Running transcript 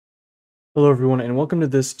Hello everyone, and welcome to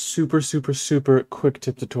this super quick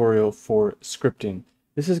tip tutorial for scripting.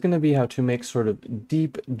 This is going to be how to make sort of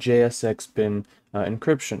deep JSXBIN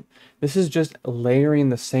encryption. This is just layering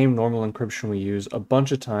the same normal encryption we use a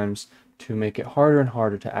bunch of times to make it harder and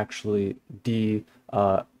harder to actually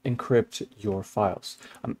encrypt your files.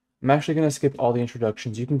 I'm actually going to skip all the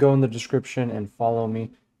introductions. You can go in the description and follow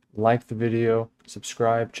me, like the video,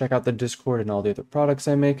 subscribe, check out the Discord and all the other products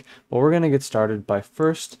I make. But we're going to get started by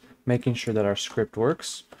first making sure that our script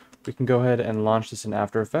works. We can go ahead and launch this in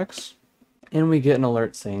After Effects, and we get an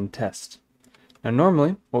alert saying test. Now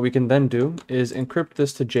normally, what we can then do is encrypt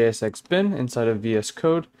this to JSXBIN inside of VS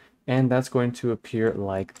Code, and that's going to appear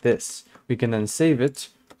like this. We can then save it,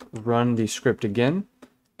 run the script again,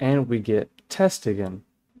 and we get test again.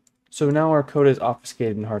 So now our code is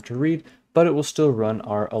obfuscated and hard to read, but it will still run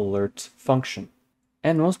our alert function.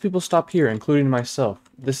 And most people stop here, including myself.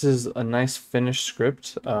 This is a nice finished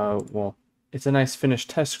script. Well, it's a nice finished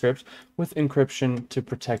test script with encryption to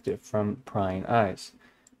protect it from prying eyes.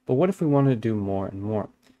 But what if we want to do more and more?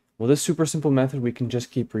 Well, this super simple method we can just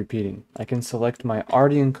keep repeating. I can select my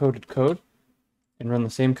already encoded code and run the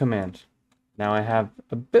same command. Now I have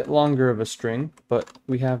a bit longer of a string, but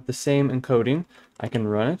we have the same encoding. I can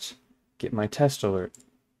run it, get my test alert.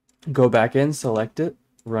 Go back in, select it,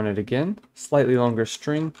 run it again, slightly longer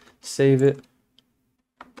string, save it,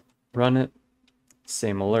 run it,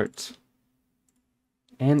 same alert.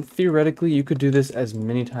 And theoretically, you could do this as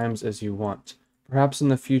many times as you want. Perhaps in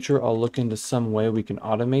the future, I'll look into some way we can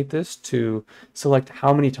automate this to select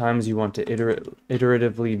how many times you want to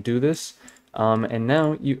iteratively do this. And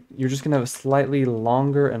now you're just going to have a slightly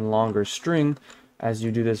longer and longer string as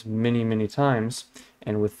you do this many times.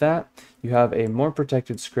 And with that, you have a more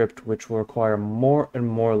protected script which will require more and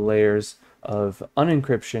more layers of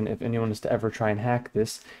unencryption if anyone is to ever try and hack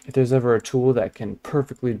this. If there's ever a tool that can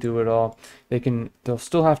perfectly do it all, they'll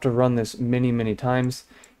still have to run this many times.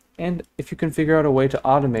 And if you can figure out a way to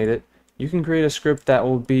automate it, you can create a script that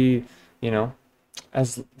will be,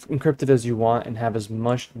 as encrypted as you want and have as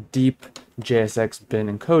much deep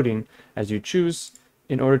JSXBIN encoding as you choose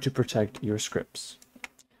in order to protect your scripts.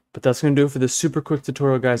 But that's going to do it for this super quick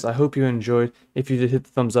tutorial, guys. I hope you enjoyed. If you did, hit the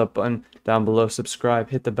thumbs up button down below, subscribe,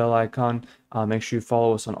 hit the bell icon. Make sure you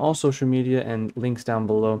follow us on all social media and links down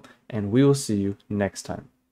below, and we will see you next time.